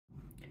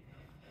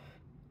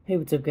Hey,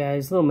 what's up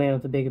guys? Little man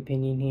with a big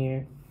opinion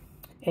here.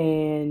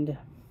 And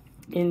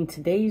in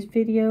today's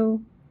video,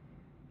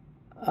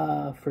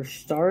 for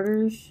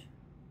starters,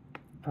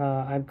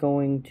 I'm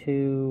going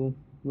to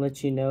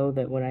let you know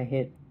that when I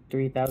hit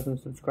 3,000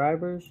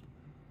 subscribers,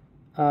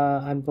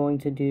 I'm going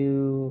to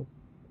do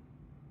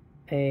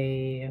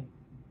a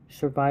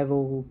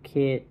survival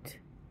kit,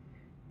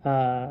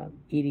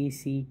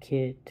 EDC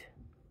kit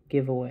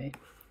giveaway.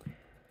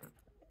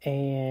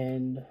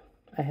 And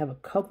I have a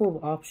couple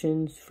of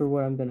options for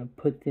where I'm going to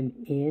put them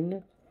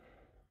in.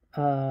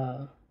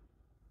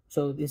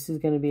 So this is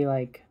going to be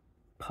like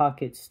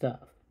pocket stuff,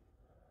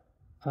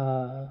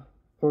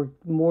 or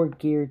more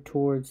geared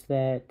towards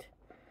that,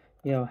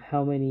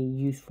 how many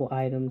useful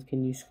items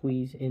can you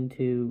squeeze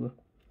into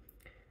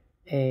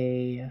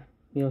a,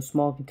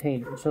 small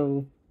container.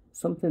 So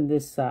something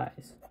this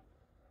size,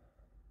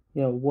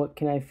 what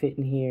can I fit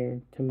in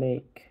here to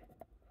make,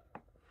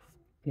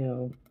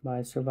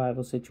 my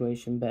survival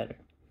situation better.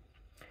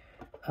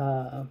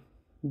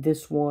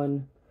 This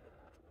one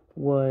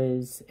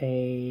was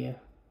a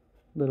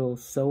little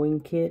sewing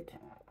kit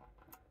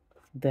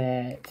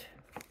that,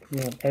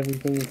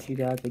 everything that you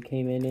got that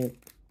came in it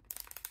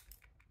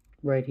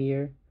right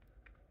here.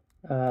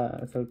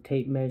 So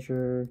tape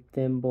measure,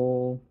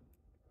 thimble,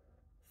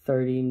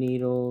 30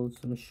 needles,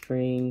 some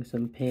string,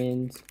 some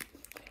pins.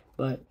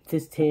 But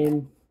this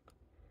tin,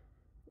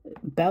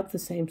 about the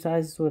same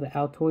size as what the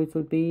Altoids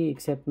would be,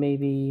 except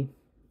maybe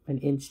an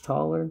inch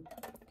taller.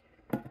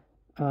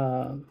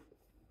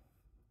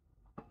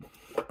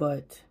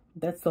 But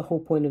that's the whole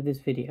point of this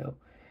video,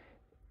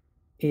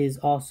 is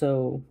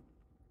also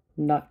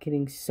not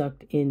getting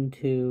sucked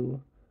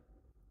into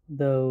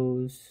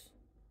those,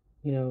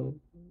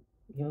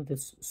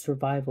 this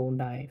survival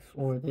knife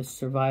or this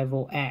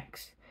survival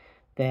axe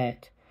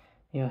that,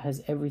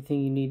 has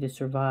everything you need to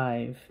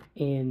survive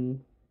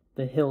in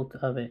the hilt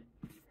of it.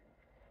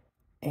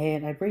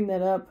 And I bring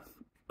that up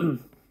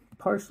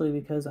partially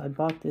because I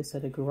bought this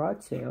at a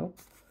garage sale.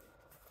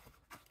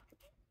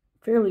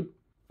 Fairly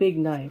big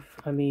knife.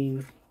 I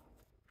mean,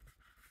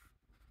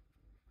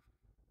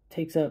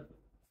 takes up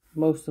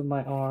most of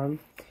my arm,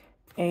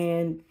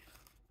 and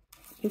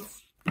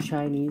it's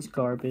Chinese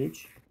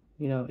garbage.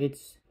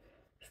 It's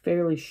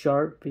fairly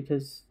sharp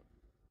because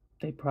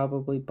they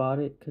probably bought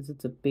it because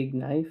it's a big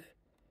knife,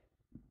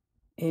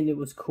 and it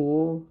was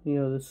cool.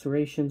 The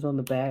serrations on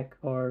the back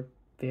are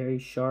very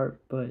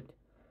sharp, but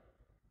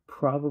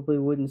probably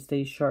wouldn't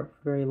stay sharp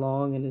for very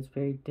long, and it's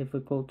very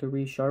difficult to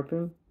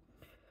resharpen.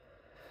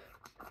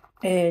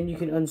 And you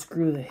can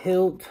unscrew the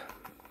hilt.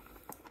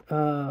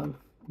 The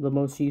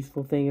most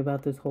useful thing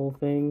about this whole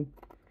thing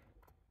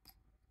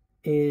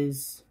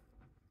is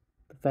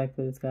the fact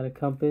that it's got a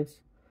compass.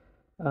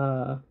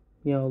 A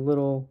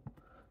little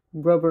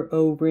rubber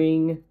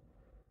O-ring,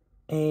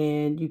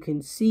 and you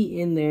can see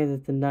in there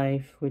that the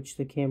knife, which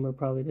the camera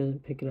probably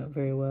doesn't pick it up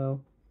very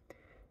well,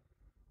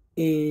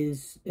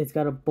 it's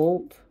got a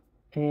bolt,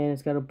 and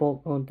it's got a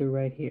bolt going through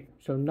right here.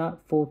 So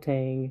not full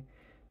tang,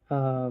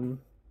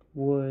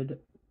 would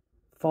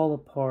fall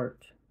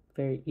apart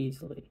very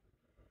easily.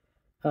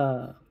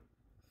 But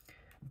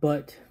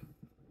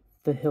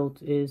the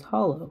hilt is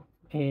hollow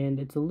and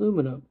it's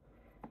aluminum.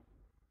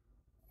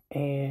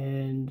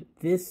 And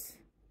this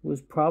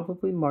was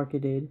probably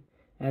marketed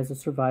as a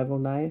survival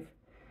knife.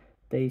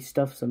 They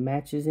stuffed some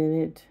matches in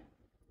it,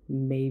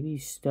 maybe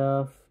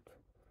stuffed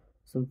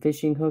some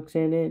fishing hooks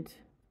in it,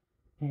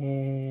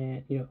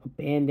 and a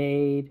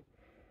band-aid,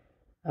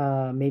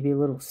 maybe a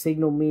little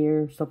signal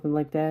mirror, something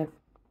like that.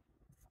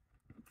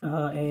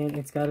 And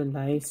it's got a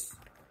nice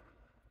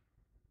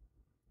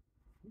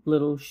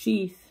little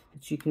sheath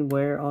that you can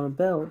wear on a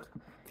belt.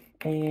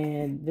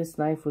 And this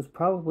knife was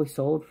probably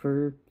sold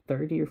for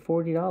 $30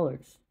 or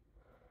 $40,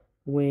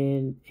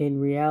 when in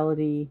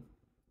reality,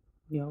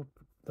 the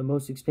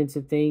most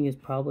expensive thing is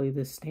probably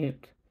the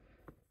stamped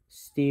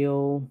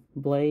steel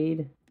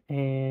blade,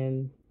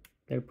 and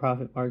their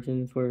profit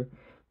margins were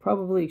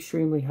probably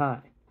extremely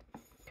high.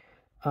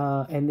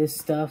 And this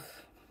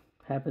stuff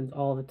happens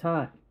all the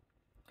time.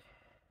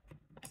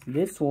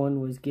 This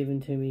one was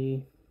given to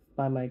me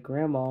by my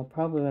grandma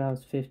probably when I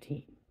was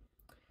 15.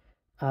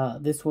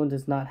 This one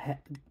does not have,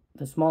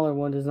 the smaller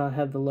one does not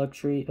have the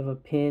luxury of a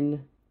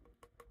pin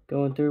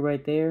going through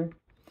right there.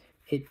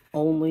 It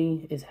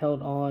only is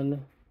held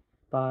on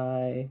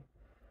by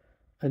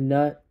a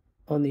nut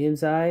on the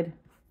inside,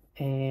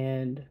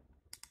 and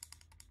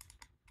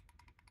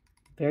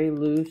very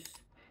loose.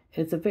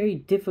 And it's a very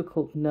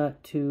difficult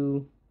nut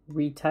to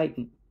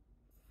retighten.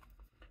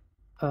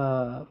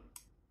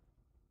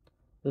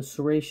 The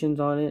serrations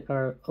on it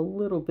are a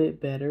little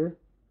bit better.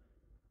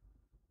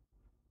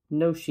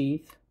 No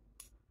sheath.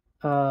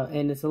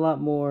 And it's a lot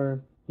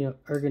more,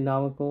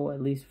 ergonomical,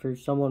 at least for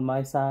someone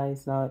my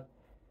size, not,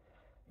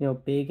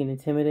 big and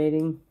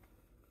intimidating.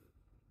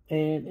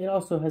 And it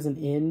also has an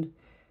end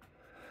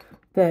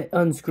that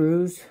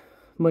unscrews,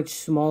 much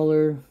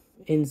smaller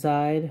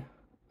inside.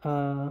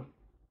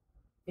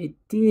 It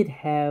did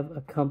have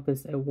a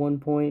compass at one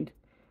point,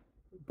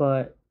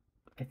 but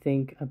I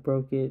think I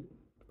broke it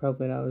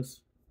probably when I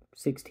was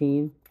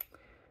 16.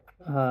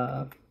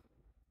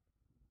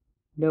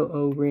 No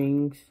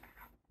O-rings,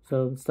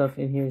 so the stuff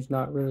in here is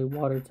not really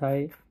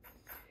watertight.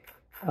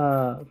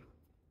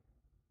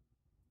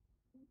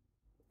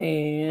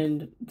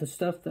 And the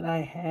stuff that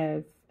I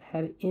have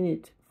had in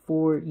it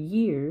for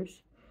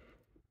years,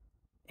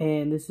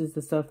 and this is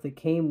the stuff that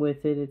came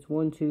with it. It's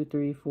 1, 2,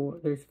 3, 4.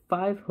 There's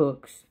 5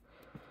 hooks.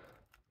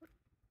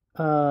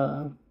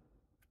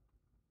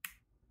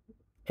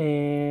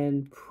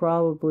 And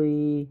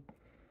probably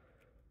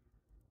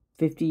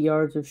 50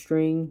 yards of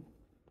string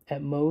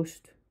at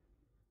most.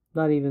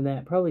 Not even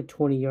that, probably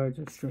 20 yards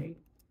of string.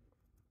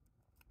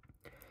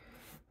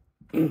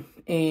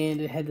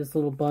 And it had this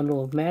little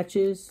bundle of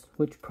matches,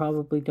 which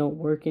probably don't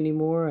work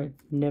anymore. I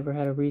never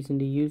had a reason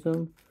to use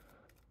them.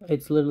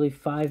 It's literally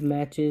 5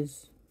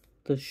 matches,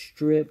 the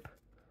strip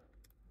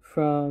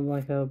from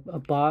like a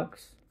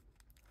box,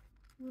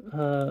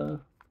 and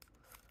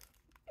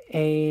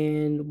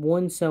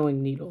 1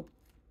 sewing needle.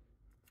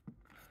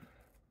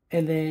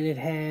 And then it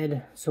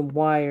had some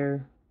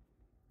wire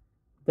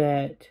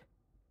that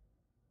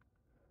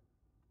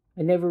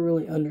I never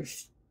really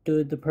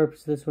understood the purpose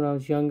of this when I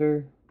was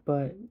younger,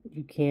 but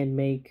you can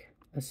make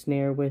a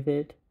snare with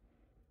it.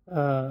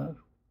 And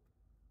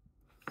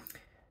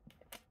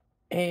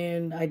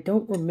I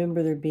don't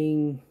remember there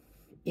being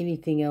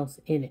anything else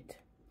in it.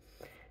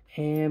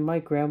 And my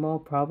grandma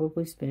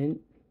probably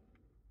spent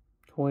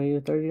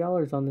 $20 to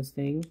 $30 on this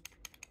thing.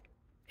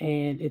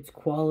 And its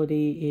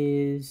quality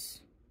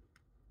is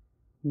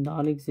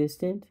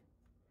non-existent.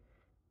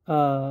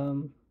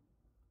 And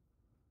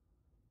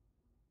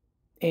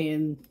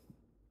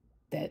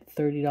that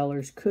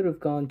 $30 could have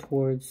gone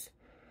towards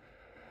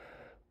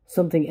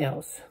something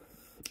else.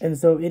 And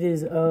so it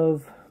is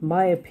of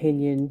my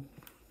opinion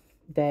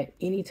that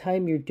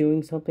anytime you're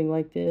doing something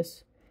like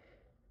this,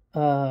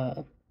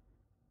 it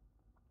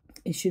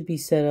should be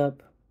set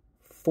up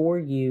for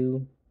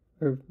you,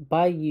 or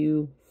by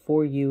you,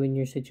 for you in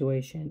your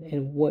situation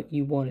and what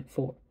you want it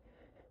for.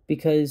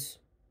 Because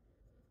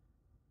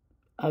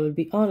I would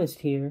be honest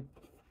here,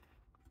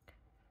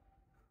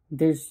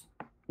 there's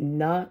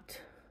not,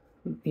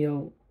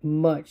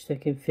 much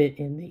that can fit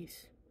in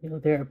these.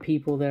 There are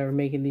people that are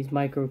making these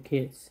micro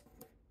kits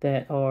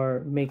that are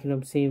making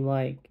them seem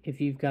like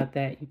if you've got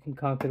that, you can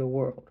conquer the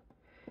world.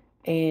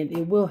 And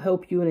it will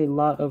help you in a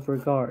lot of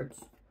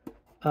regards.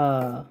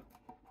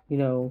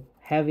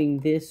 Having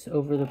this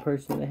over the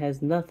person that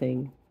has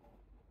nothing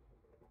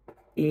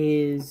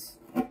is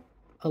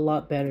a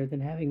lot better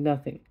than having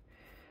nothing.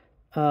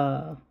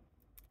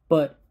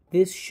 But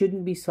this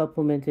shouldn't be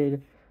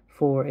supplemented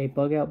for a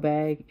bug out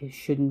bag. It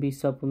shouldn't be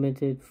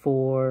supplemented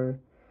for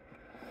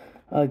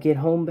a get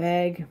home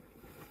bag.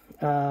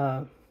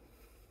 I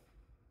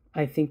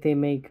think they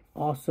make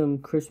awesome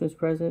Christmas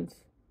presents.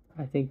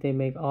 I think they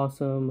make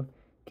awesome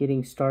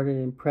getting started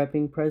in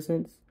prepping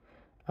presents.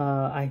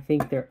 I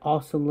think they're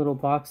awesome little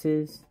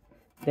boxes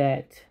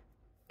that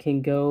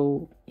can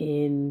go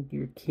in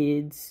your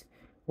kids'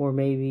 or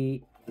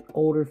maybe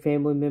older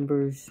family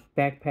members'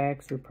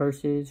 backpacks or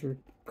purses or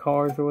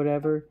cars or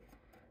whatever.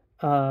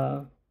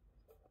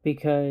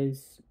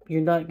 Because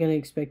you're not going to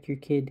expect your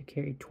kid to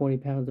carry 20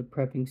 pounds of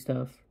prepping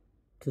stuff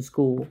to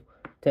school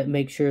to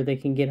make sure they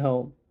can get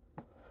home.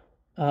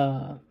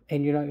 And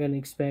you're not going to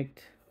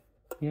expect,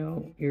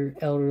 your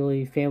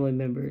elderly family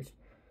members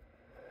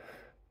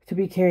to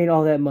be carrying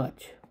all that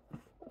much.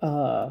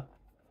 And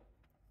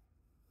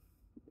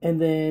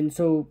then,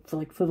 so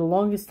for the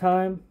longest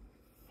time,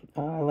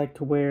 I like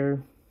to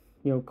wear,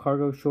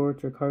 cargo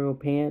shorts or cargo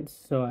pants.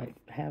 So I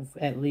have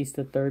at least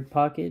a third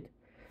pocket.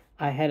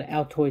 I had an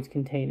Altoids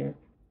container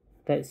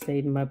that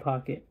stayed in my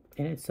pocket,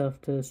 and it's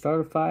stuff to start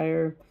a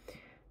fire,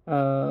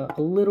 a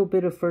little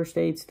bit of first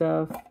aid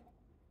stuff,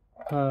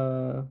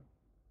 and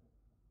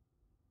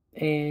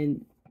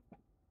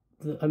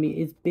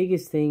its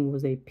biggest thing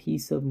was a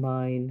peace of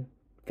mind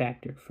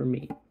factor for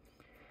me.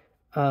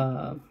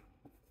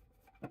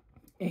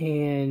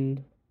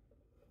 And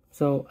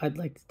so I'd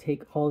like to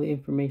take all the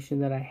information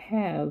that I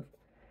have,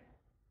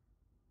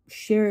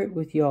 share it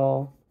with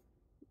y'all,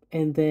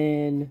 and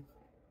then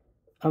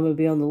I'm going to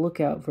be on the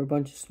lookout for a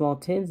bunch of small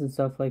tins and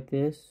stuff like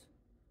this.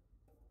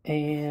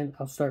 And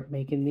I'll start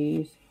making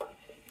these.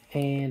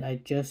 And I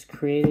just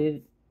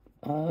created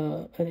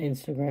an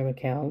Instagram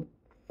account.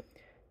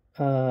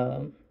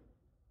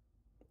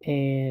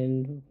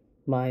 And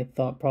my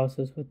thought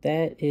process with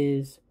that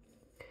is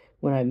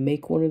when I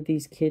make one of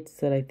these kits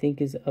that I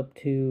think is up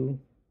to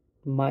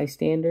my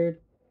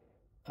standard,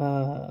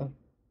 I'll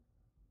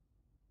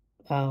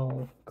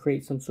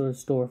create some sort of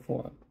store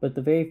for them. But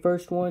the very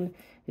first one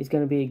is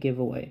going to be a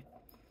giveaway.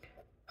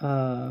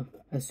 As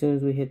soon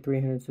as we hit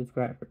 300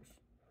 subscribers.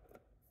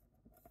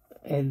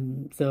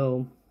 And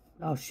so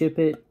I'll ship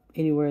it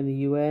anywhere in the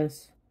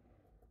US.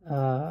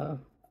 I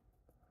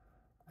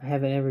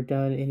haven't ever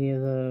done any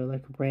of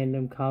the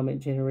random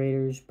comment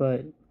generators,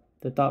 but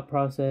the thought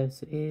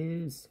process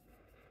is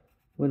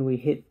when we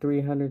hit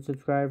 300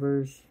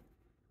 subscribers,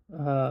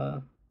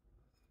 the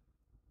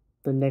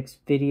next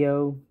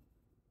video,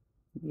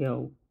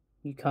 you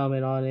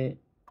comment on it,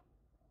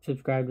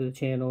 subscribe to the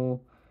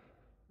channel,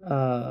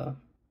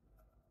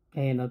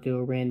 and I'll do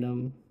a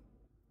random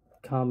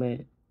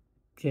comment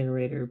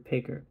generator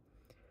picker.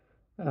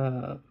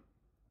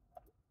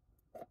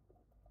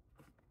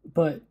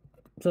 But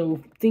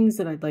so things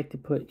that I'd like to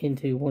put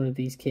into one of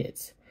these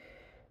kits.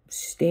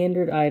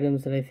 Standard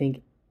items that I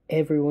think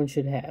everyone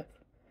should have.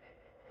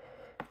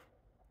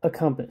 A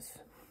compass.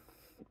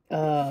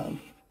 You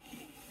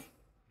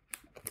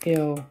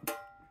know,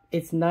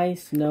 it's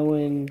nice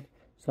knowing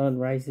sun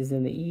rises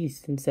in the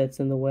east and sets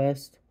in the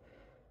west.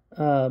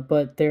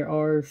 But there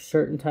are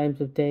certain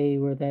times of day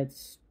where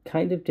that's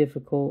kind of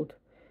difficult,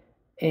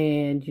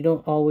 and you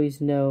don't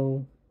always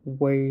know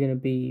where you're going to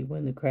be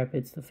when the crap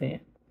hits the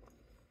fan.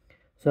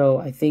 So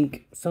I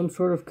think some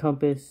sort of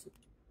compass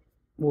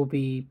will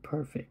be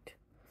perfect.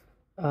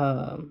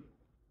 I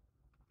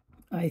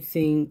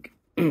think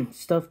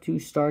stuff to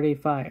start a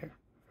fire,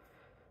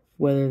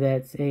 whether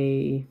that's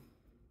a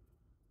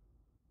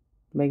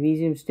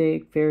magnesium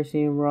stick,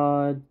 ferrocerium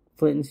rod,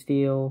 flint and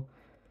steel,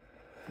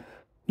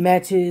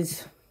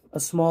 matches, a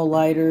small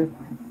lighter,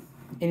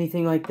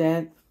 anything like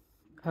that.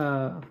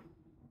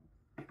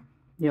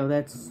 You know,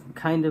 that's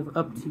kind of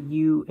up to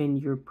you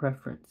and your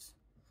preference.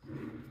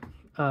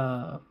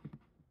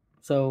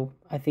 So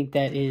I think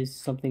that is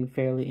something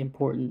fairly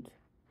important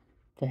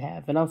to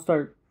have. And I'll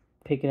start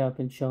picking up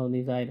and showing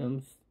these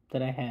items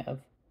that I have.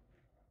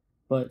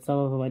 But some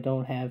of them I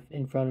don't have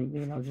in front of me,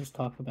 and I'll just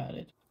talk about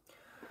it.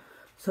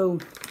 So,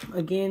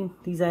 again,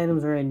 these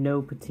items are in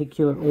no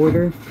particular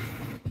order.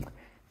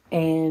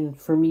 And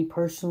for me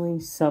personally,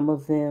 some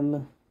of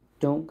them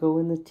don't go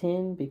in the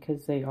tin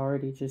because they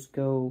already just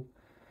go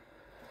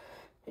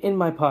in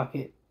my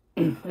pocket.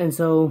 And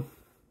so,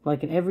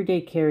 like an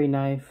everyday carry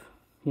knife,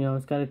 you know,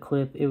 it's got a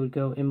clip, it would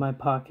go in my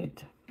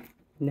pocket.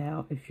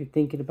 Now, if you're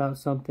thinking about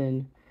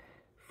something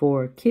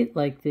for a kit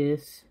like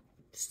this,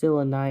 still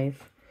a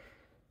knife,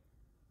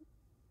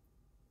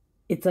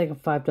 it's like a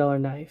 $5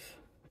 knife,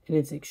 and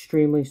it's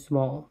extremely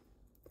small.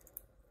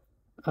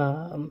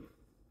 The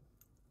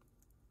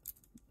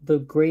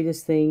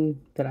greatest thing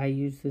that I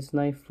use this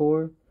knife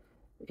for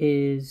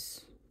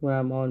is when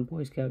I'm on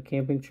Boy Scout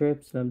camping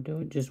trips and I'm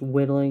doing just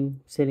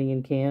whittling, sitting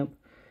in camp.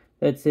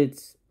 That's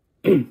its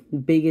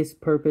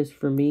biggest purpose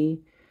for me.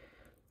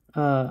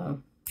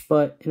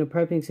 But in a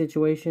prepping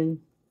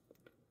situation,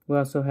 we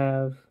also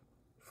have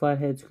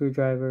flathead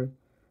screwdriver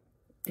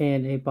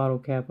and a bottle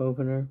cap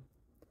opener.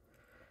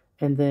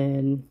 And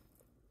then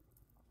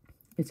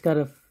it's got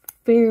a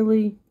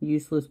fairly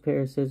useless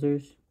pair of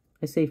scissors.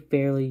 I say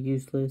fairly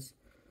useless,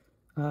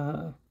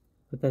 but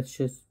that's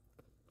just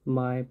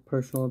my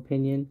personal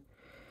opinion.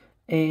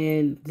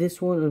 And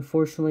this one,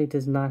 unfortunately,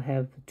 does not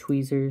have the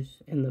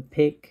tweezers and the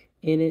pick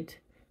in it,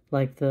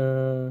 like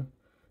the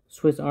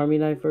Swiss Army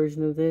knife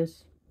version of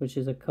this, which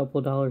is a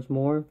couple dollars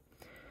more.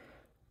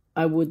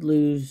 I would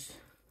lose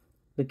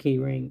the key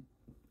ring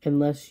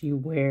unless you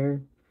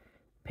wear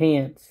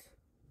pants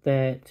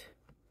that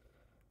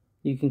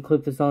you can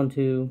clip this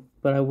onto.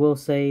 But I will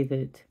say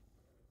that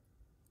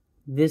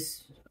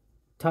this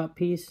top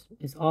piece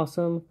is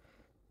awesome.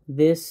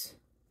 This,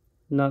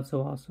 not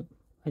so awesome.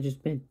 I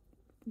just bent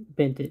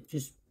it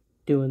just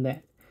doing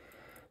that.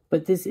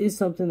 But this is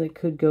something that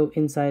could go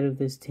inside of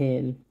this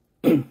tin.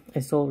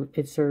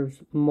 It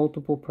serves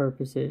multiple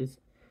purposes,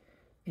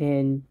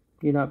 and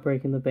you're not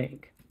breaking the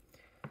bank.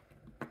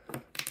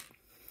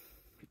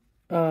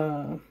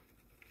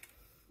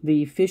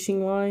 The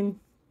fishing line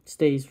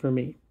stays for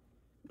me,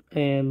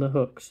 and the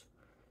hooks.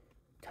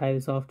 Tie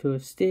this off to a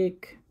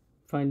stick,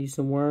 find you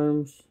some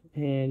worms,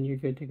 and you're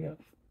good to go.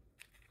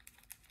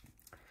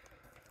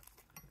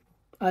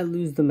 I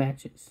lose the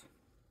matches.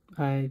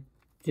 I'm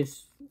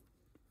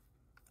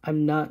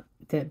not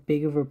that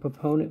big of a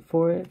proponent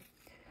for it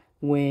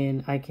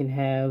when I can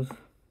have,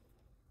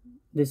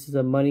 this is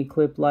a money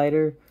clip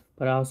lighter,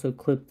 but I also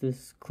clip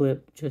this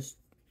clip just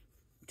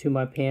to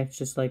my pants,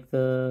 just like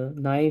the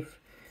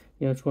knife.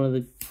 You know, it's one of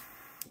the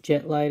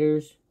jet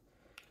lighters.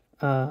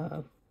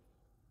 You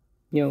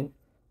know,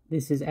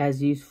 this is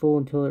as useful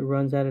until it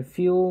runs out of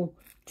fuel,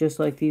 just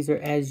like these are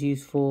as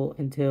useful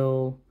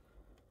until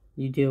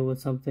you deal with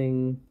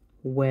something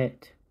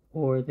wet,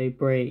 or they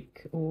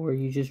break, or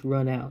you just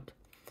run out.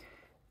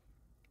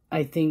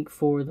 I think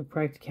for the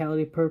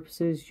practicality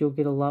purposes, you'll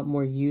get a lot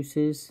more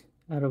uses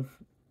out of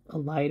a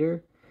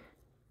lighter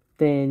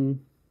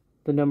than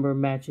the number of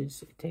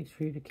matches it takes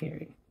for you to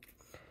carry.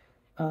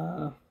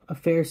 A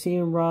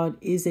ferrocerium rod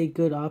is a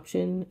good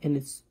option, and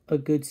it's a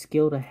good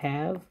skill to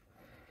have.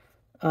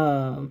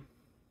 And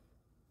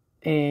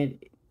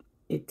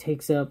it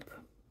takes up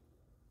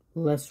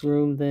less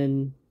room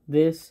than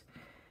this,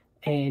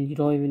 and you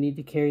don't even need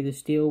to carry the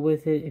steel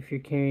with it if you're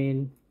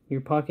carrying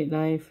your pocket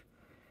knife.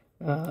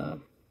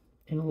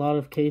 In a lot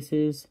of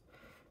cases,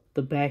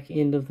 the back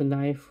end of the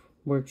knife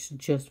works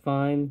just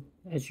fine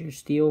as your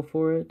steel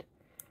for it.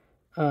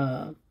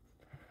 But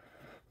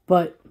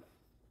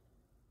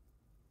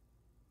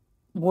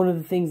one of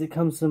the things that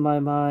comes to my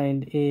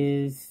mind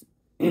is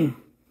the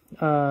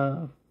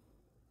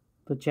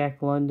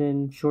Jack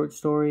London short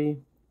story,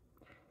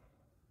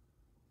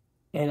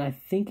 and I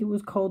think it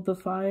was called the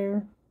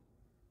Fire,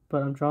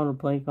 but I'm drawing a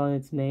blank on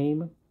its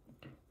name.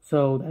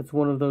 So that's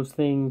one of those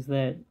things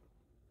that,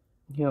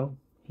 you know,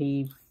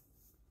 he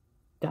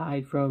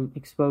died from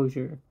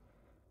exposure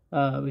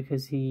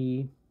because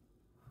he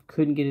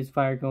couldn't get his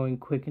fire going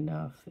quick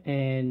enough.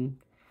 And,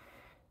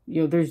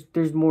 you know,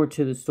 there's more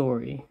to the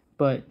story,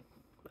 but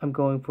I'm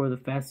going for the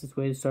fastest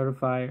way to start a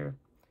fire.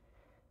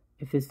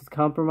 If this is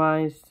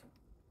compromised,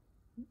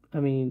 I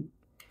mean,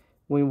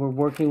 when we're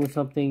working with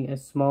something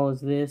as small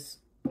as this,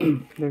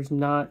 there's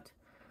not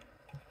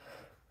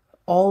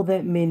all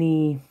that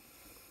many,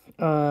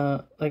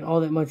 like all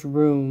that much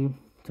room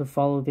to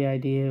follow the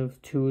idea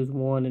of 2 is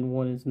 1 and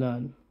 1 is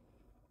none.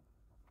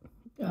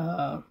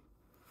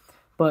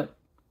 But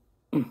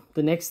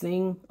the next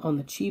thing on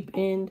the cheap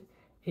end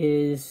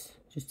is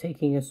just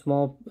taking a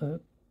small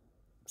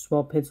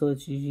pencil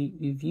that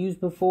you've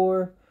used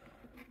before,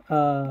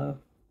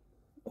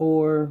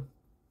 or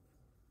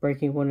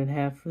breaking one in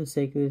half for the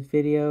sake of this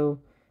video,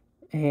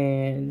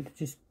 and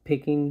just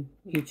picking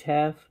each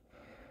half.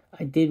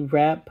 I did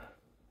wrap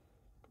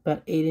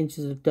about 8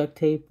 inches of duct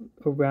tape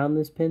around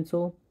this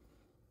pencil,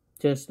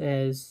 just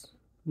as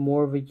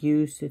more of a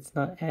use. It's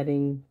not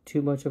adding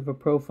too much of a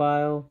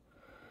profile.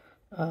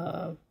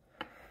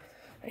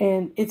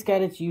 And it's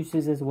got its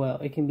uses as well.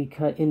 It can be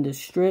cut into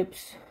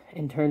strips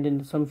and turned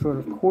into some sort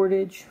of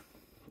cordage.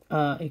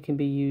 It can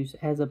be used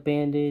as a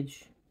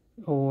bandage,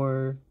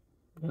 or,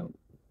 you know,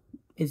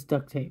 it's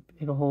duct tape.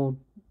 It'll hold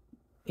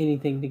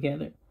anything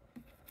together.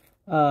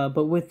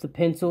 But with the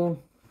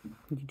pencil,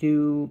 you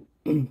do,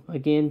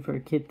 again, for a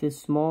kit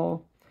this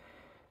small,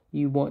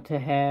 you want to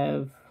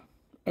have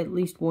at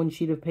least 1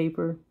 sheet of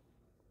paper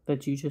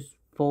that you just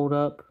fold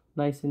up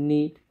nice and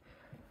neat.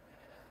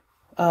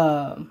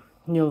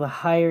 You know, the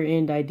higher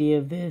end idea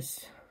of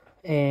this,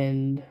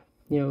 and,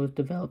 you know, it was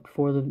developed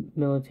for the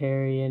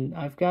military, and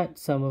I've got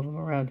some of them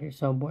around here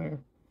somewhere,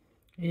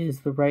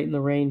 is the Right in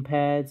the Rain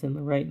pads and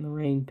the Right in the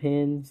Rain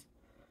pins.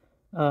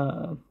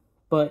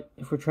 But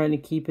if we're trying to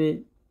keep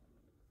it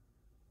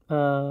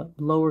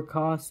lower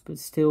cost but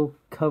still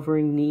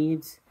covering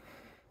needs,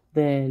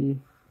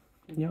 then,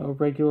 you know, a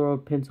regular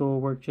old pencil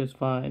will work just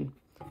fine.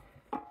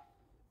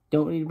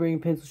 Don't need to bring a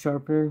pencil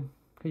sharpener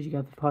because you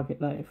got the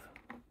pocket knife.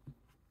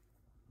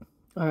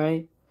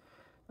 Alright,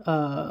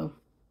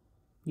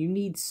 you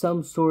need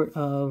some sort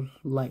of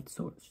light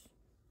source.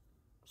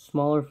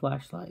 Smaller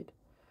flashlight.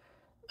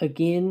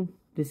 Again,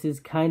 this is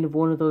kind of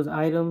one of those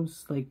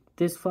items, like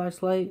this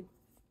flashlight.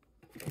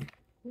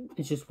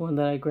 It's just one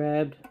that I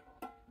grabbed.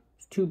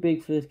 It's too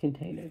big for this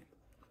container.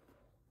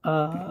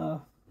 I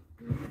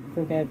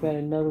think I've got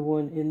another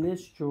one in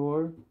this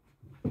drawer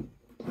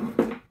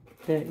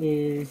that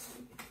is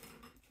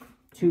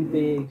too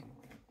big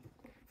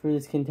for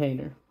this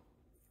container.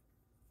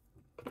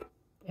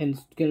 And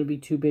it's going to be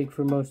too big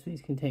for most of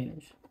these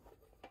containers.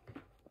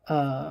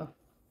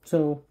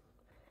 So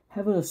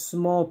having a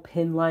small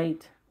pin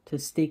light to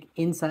stick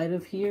inside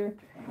of here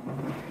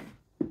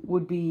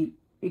would be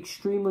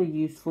extremely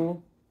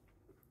useful.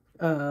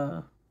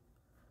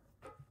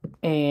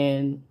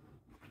 And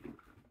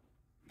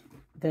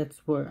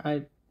that's where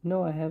I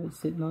know I have it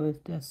sitting on this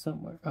desk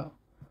somewhere. Oh,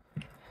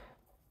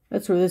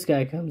 that's where this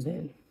guy comes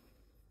in,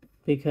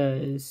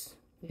 because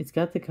it's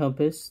got the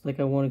compass, like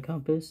I want a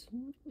compass.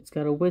 It's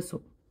got a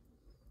whistle.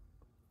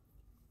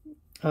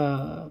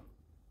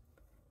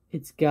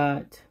 It's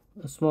got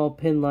a small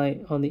pin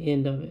light on the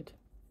end of it.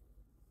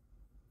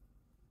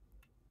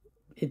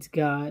 It's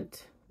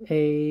got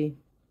a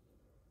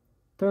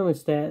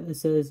thermostat that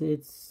says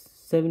it's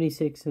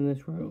 76 in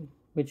this room,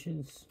 which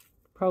is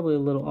probably a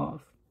little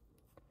off.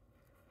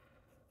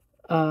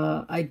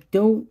 I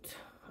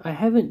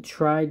haven't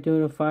tried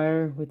doing a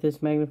fire with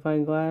this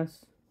magnifying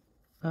glass,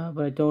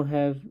 but I don't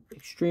have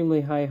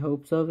extremely high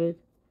hopes of it.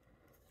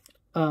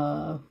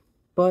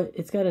 But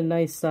it's got a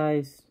nice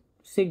size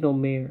signal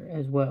mirror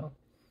as well.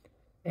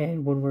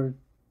 And when we're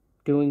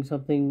doing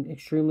something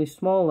extremely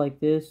small like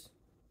this,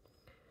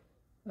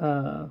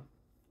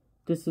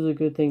 this is a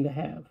good thing to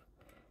have.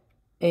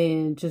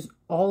 And just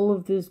all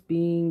of this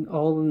being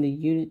all in the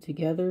unit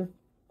together,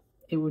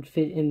 it would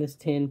fit in this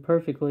tin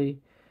perfectly.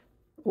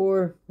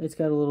 Or it's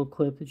got a little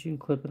clip that you can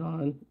clip it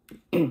on.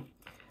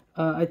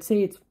 I'd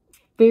say it's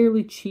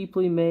fairly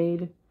cheaply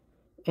made,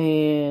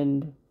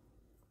 and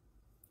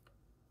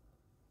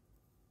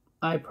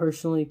I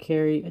personally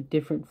carry a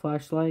different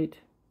flashlight.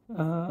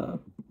 I'm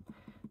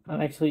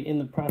actually in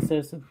the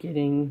process of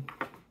getting,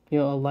 you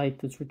know, a light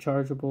that's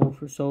rechargeable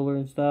for solar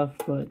and stuff,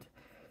 but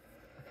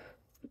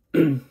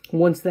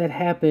once that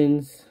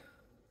happens,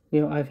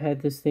 you know, I've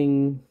had this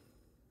thing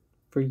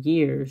for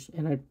years,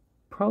 and I'm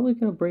probably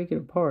gonna break it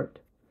apart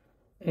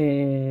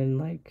and,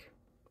 like,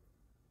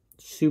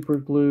 super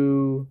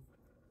glue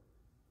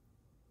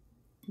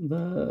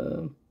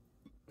the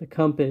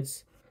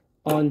compass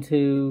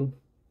onto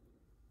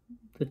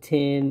the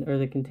tin or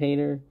the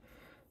container,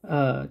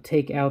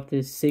 take out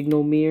this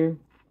signal mirror,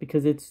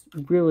 because it's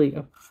really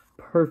a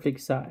perfect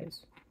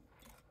size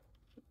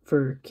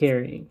for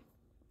carrying.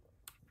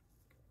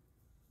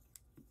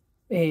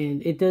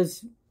 And it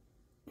does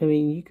I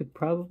mean, you could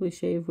probably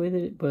shave with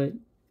it, but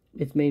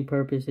its main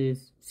purpose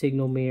is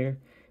signal mirror.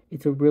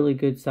 It's a really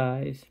good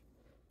size.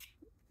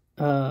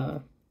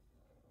 And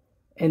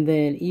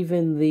then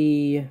even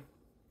the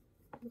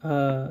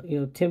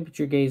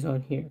temperature gauge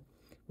on here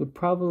would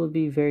probably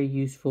be very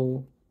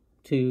useful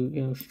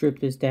to strip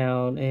this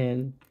down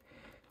and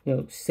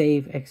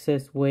save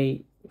excess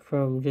weight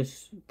from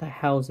just the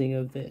housing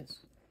of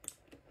this.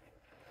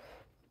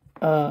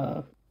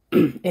 And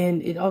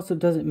it also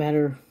doesn't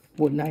matter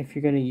what knife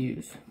you're going to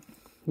use.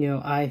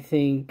 I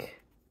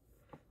think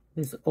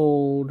this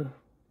old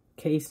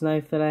case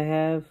knife that I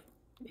have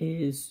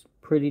is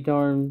pretty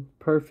darn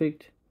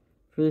perfect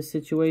for this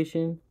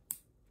situation.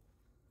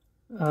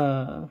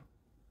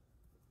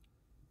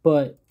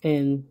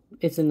 And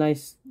it's a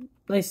nice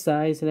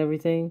size and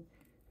everything,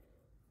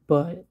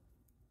 but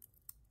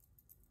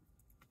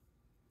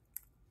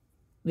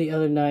the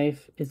other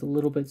knife is a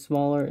little bit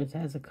smaller. It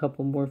has a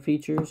couple more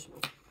features.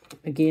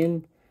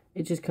 Again,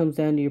 it just comes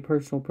down to your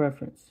personal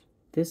preference.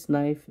 This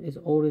knife is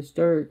old as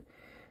dirt,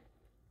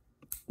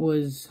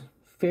 was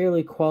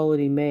fairly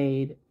quality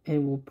made,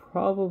 and will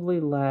probably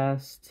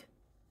last,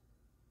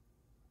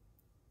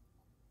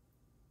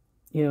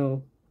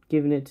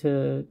 giving it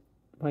to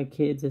my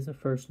kids as a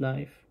first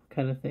knife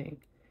kind of thing.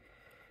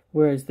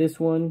 Whereas this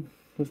one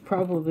was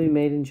probably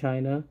made in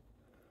China,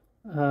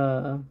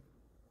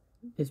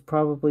 is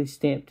probably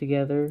stamped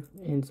together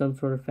in some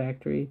sort of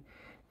factory,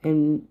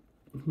 and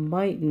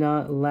might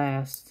not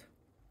last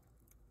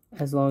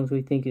as long as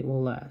we think it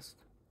will last.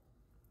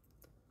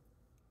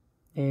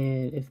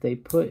 And if they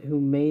put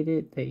who made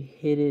it, they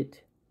hit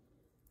it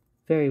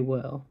very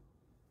well.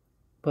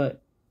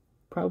 But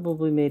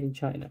probably made in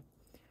China.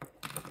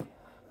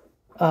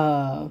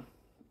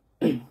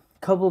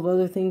 Couple of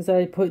other things that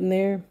I put in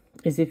there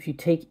is if you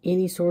take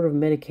any sort of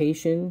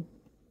medication,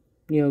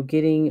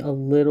 getting a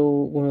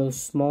little, one of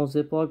those small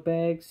Ziploc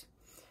bags,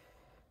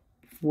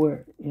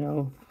 where,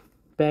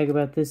 bag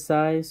about this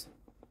size,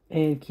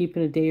 and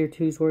keeping a day or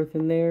two's worth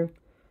in there,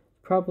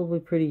 probably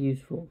pretty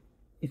useful.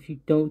 If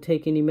you don't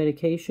take any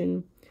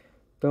medication,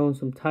 throw in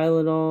some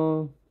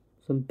Tylenol,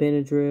 some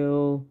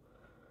Benadryl,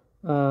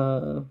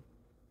 or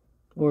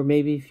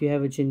maybe if you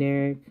have a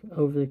generic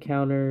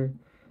over-the-counter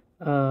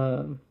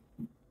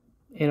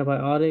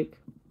antibiotic,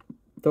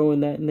 throwing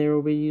that in there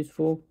will be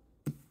useful.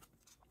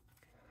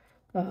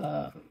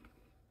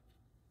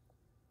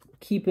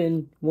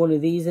 Keeping one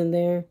of these in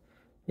there.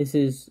 This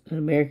is an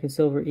American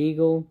Silver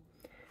Eagle.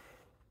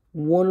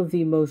 One of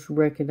the most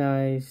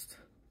recognized,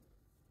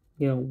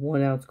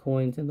 1 ounce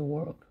coins in the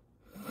world.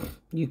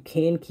 You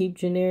can keep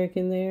generic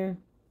in there,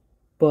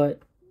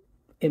 but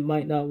it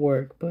might not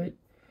work. But,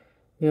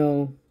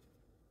 right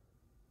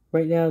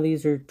now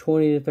these are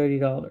 $20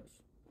 to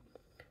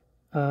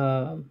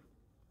 $30.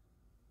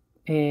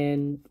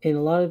 And in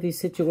a lot of these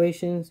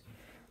situations,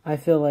 I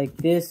feel like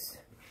this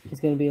is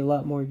going to be a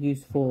lot more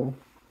useful.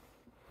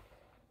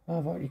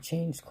 I've already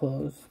changed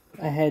clothes.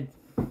 I had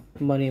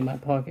money in my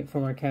pocket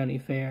from our county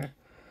fair.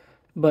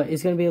 But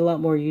it's going to be a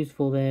lot more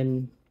useful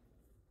than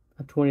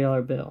a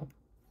 $20 bill.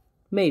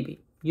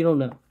 Maybe. You don't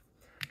know.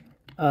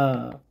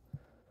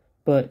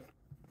 But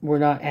we're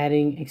not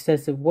adding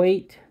excessive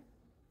weight.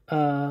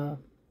 I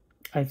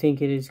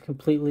think it is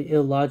completely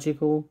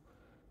illogical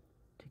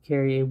to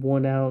carry a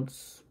 1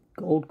 ounce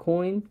gold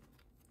coin.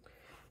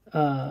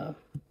 And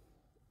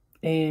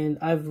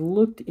I've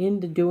looked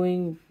into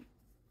doing,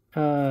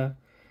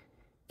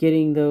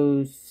 getting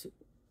those,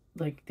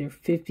 like, they're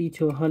 50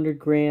 to 100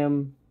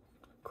 gram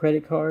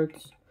credit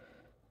cards,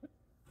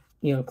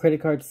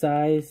 credit card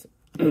size,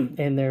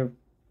 and they're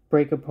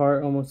break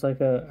apart almost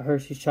like a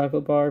Hershey's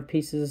chocolate bar,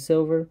 pieces of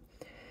silver,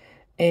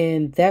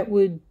 and that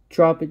would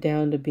drop it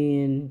down to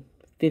being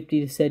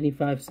 50 to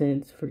 75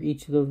 cents for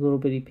each of those little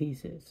bitty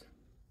pieces.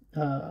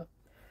 But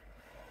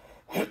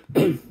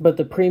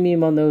the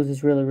premium on those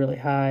is really, really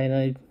high,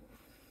 and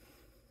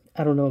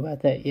I don't know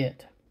about that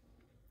yet.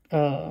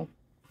 For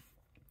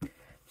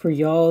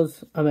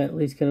y'all's, I'm at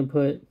least going to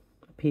put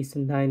a piece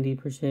of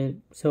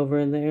 90% silver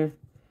in there.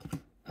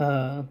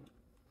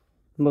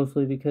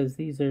 Mostly because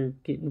these are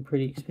getting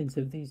pretty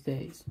expensive these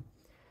days.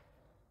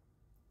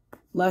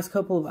 Last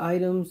couple of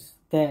items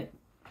that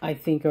I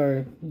think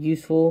are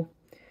useful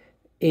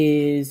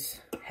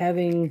is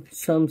having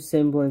some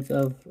semblance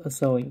of a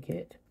sewing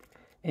kit.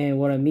 And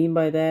what I mean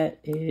by that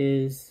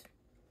is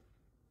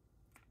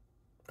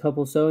a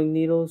couple sewing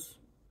needles,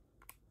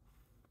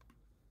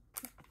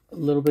 a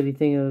little bitty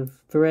thing of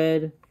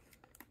thread,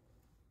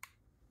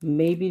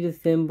 maybe the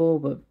thimble,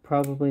 but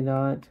probably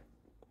not.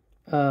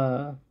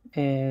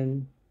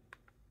 And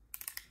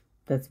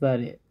that's about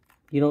it.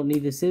 You don't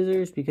need the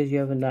scissors because you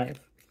have a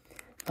knife.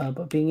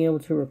 But being able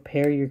to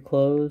repair your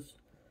clothes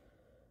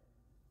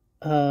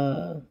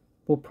will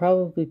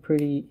probably be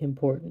pretty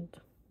important.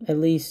 At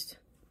least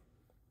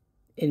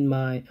in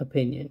my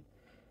opinion.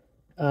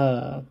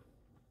 And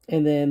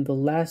then the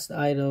last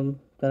item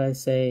that I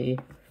say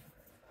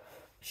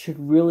should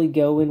really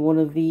go in one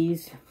of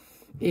these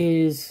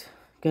is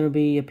going to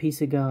be a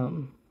piece of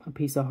gum, a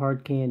piece of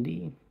hard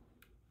candy,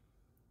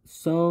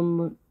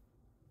 some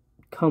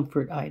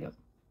comfort item.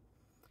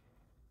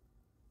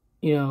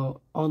 You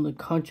know, on the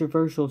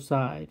controversial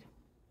side,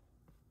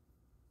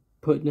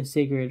 putting a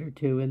cigarette or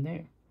two in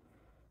there.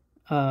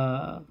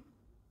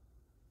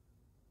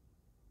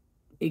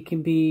 It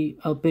can be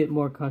a bit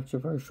more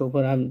controversial,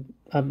 but I'm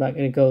not going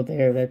to go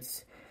there.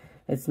 That's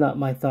not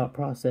my thought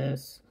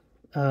process.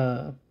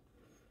 But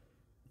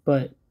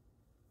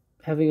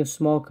having a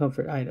small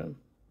comfort item,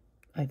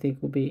 I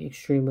think, will be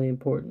extremely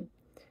important.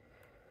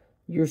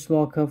 Your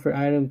small comfort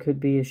item could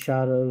be a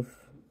shot of,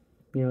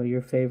 you know,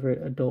 your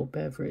favorite adult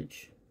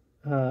beverage.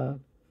 And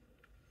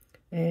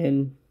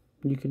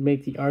you could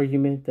make the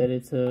argument that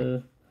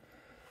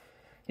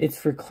it's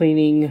for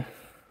cleaning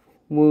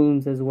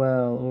wounds as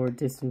well, or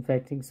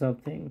disinfecting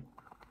something.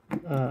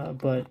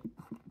 But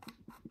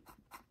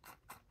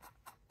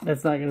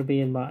that's not going to be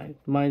in mine.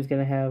 Mine's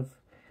going to have,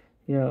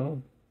 you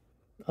know,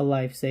 a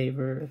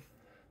lifesaver,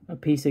 a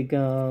piece of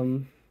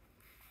gum.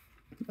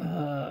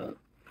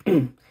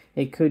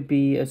 It could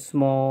be a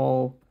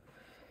small,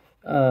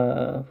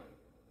 like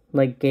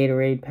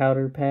Gatorade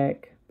powder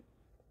pack.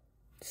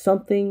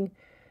 Something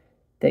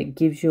that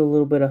gives you a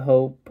little bit of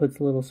hope, puts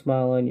a little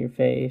smile on your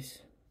face.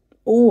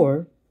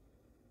 Or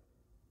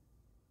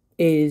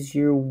is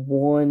your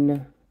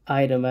one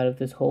item out of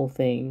this whole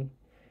thing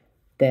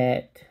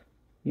that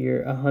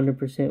you're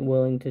 100%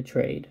 willing to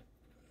trade.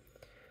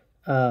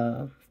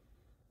 The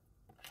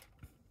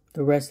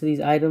rest of these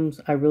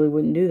items, I really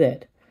wouldn't do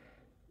that.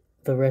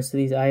 The rest of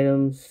these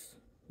items,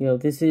 you know,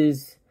 this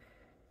is,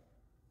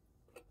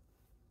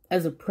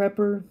 as a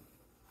prepper,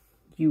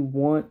 you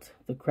want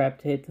the crap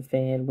to hit the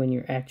fan when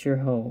you're at your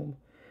home.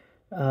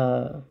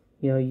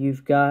 You know,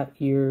 you've got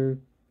your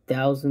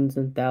thousands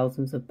and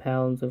thousands of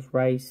pounds of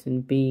rice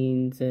and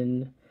beans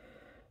and,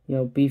 you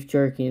know, beef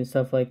jerky and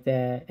stuff like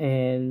that,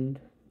 and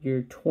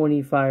your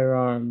 20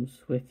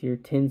 firearms with your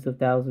tens of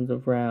thousands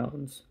of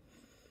rounds,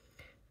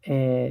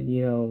 and,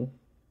 you know,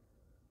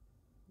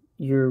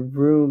 your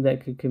room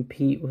that could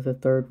compete with a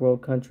third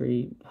world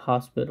country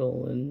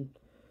hospital, and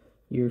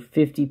your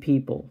 50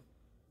 people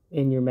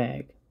in your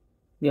mag.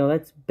 You know,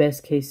 that's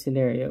best case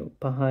scenario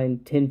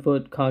behind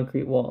 10-foot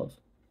concrete walls.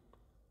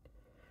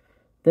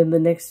 Then the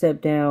next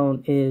step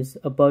down is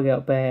a bug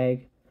out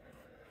bag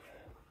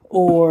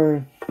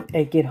or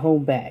a get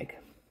home bag,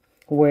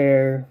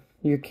 where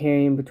you're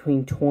carrying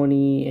between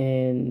 20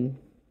 and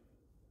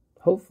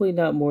hopefully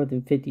not more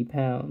than 50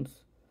 pounds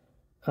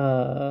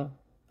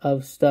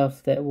of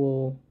stuff that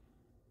will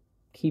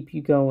keep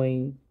you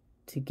going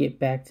to get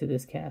back to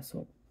this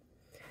castle.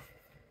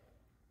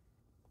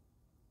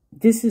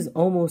 This is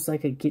almost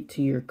like a get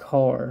to your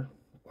car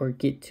or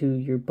get to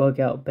your bug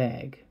out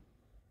bag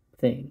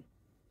thing.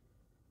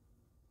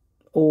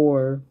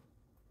 Or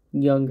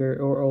younger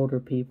or older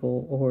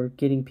people, or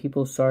getting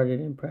people started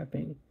in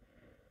prepping.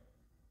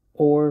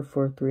 Or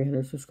for a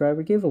 300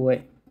 subscriber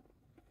giveaway.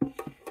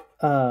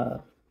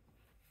 And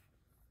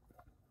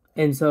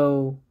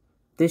so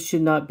this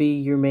should not be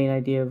your main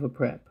idea of a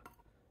prep.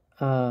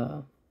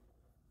 You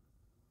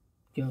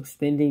know,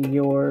 spending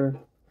your,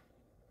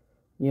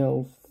 you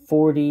know,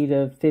 $40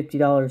 to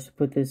 $50 to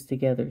put this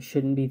together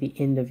shouldn't be the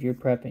end of your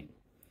prepping.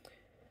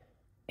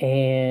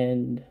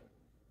 And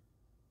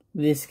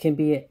this can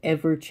be an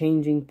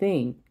ever-changing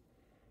thing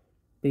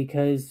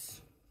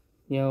because,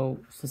 you know,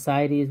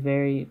 society is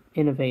very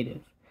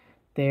innovative.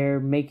 They're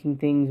making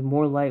things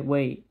more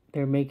lightweight.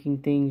 They're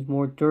making things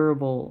more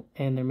durable,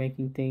 and they're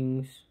making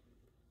things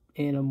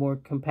in a more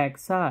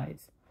compact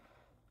size.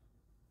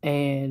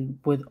 And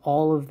with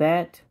all of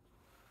that,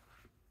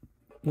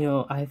 you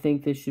know, I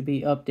think this should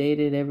be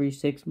updated every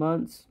 6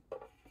 months.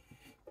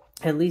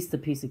 At least a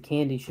piece of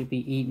candy should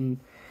be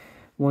eaten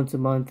once a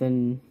month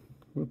and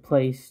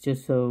replaced,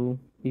 just so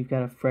you've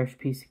got a fresh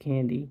piece of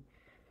candy.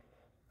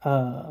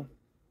 But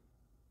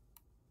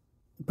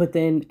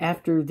then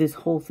after this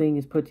whole thing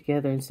is put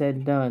together and said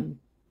and done,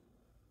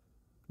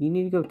 you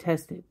need to go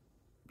test it.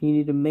 You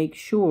need to make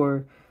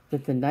sure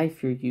that the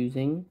knife you're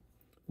using,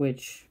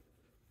 which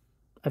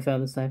I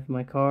found this knife in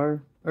my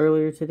car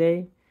earlier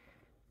today,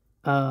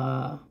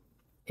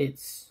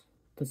 it's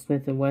the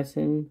Smith &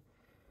 Wesson.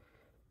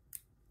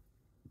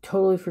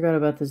 Totally forgot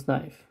about this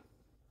knife.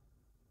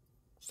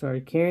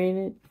 Started carrying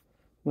it.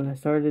 When I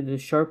started to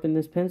sharpen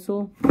this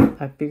pencil,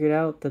 I figured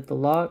out that the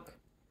lock,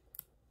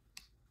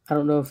 I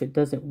don't know if it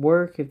doesn't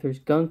work, if there's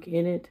gunk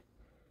in it.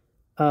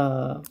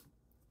 But,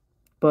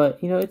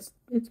 you know, it's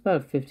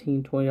about a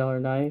 $15,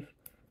 $20 knife.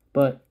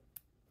 But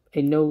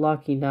a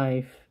no-locking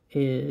knife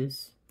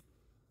is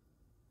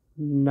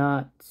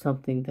not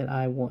something that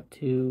I want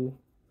to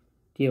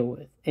deal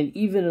with. And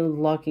even a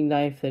locking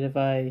knife that if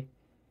I,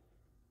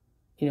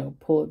 you know,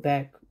 pull it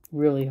back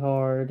really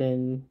hard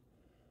and,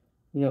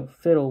 you know,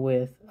 fiddle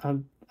with,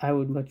 I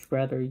would much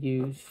rather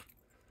use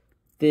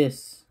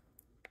this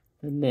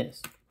than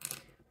this.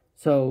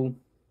 So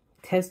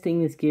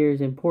testing this gear is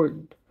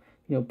important.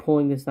 You know,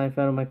 pulling this knife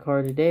out of my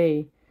car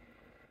today,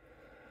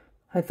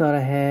 I thought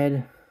I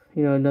had,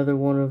 you know, another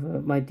one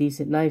of my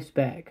decent knives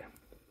back.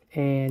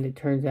 And it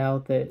turns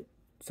out that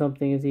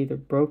something is either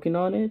broken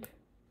on it,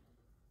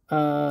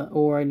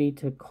 or I need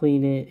to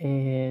clean it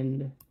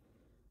and,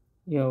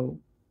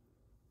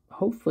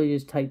 hopefully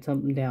just tighten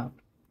something down.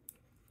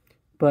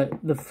 But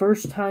the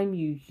first time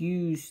you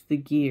use the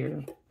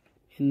gear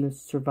in the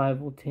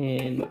survival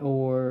tin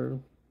or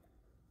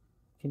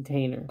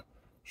container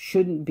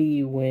shouldn't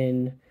be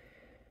when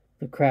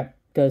the crap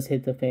does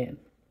hit the fan.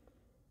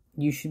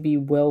 You should be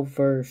well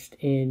versed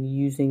in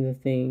using the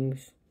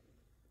things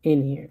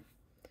in here.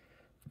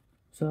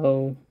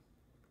 So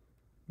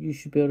you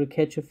should be able to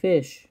catch a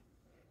fish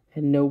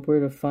and know where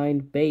to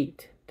find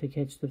bait to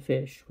catch the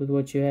fish with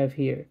what you have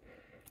here,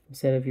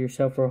 instead of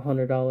yourself for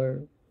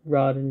 $100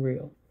 rod and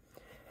reel.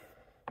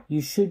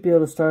 You should be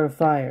able to start a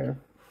fire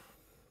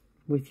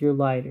with your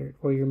lighter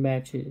or your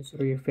matches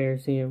or your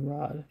ferrocerium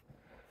rod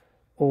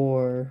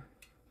or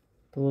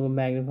the little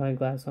magnifying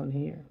glass on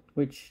here,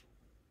 which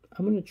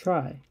I'm going to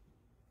try.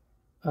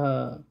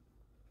 But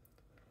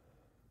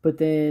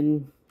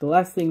then the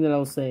last thing that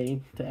I'll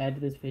say to add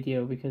to this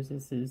video, because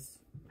this is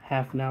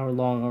half an hour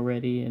long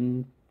already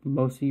and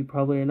most of you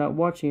probably are not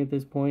watching at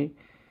this point,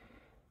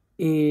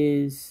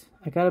 is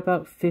I got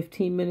about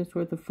 15 minutes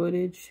worth of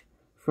footage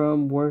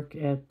from work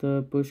at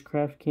the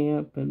bushcraft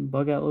camp and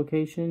bug out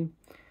location.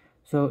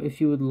 So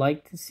if you would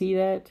like to see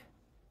that,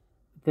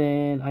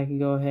 then I can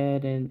go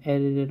ahead and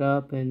edit it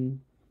up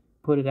and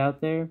put it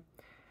out there.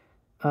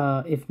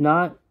 If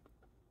not,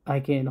 I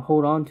can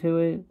hold on to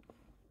it,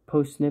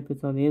 post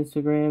snippets on the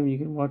Instagram, you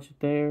can watch it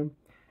there.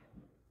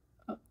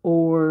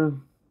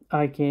 Or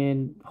I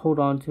can hold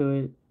on to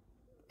it,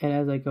 and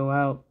as I go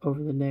out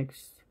over the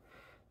next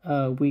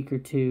week or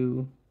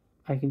two,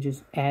 I can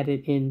just add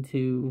it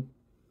into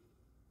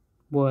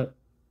what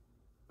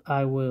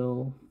I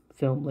will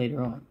film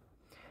later on.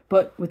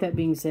 But with that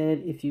being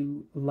said, if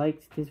you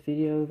liked this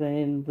video,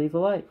 then leave a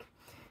like.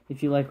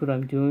 If you like what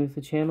I'm doing with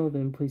the channel,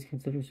 then please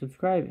consider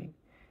subscribing.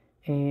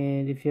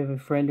 And if you have a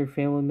friend or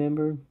family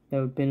member that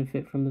would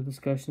benefit from the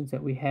discussions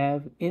that we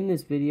have in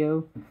this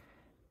video,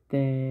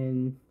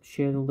 then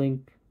share the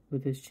link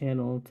with this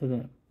channel to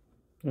them.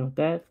 And with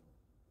that,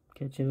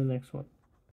 catch you in the next one.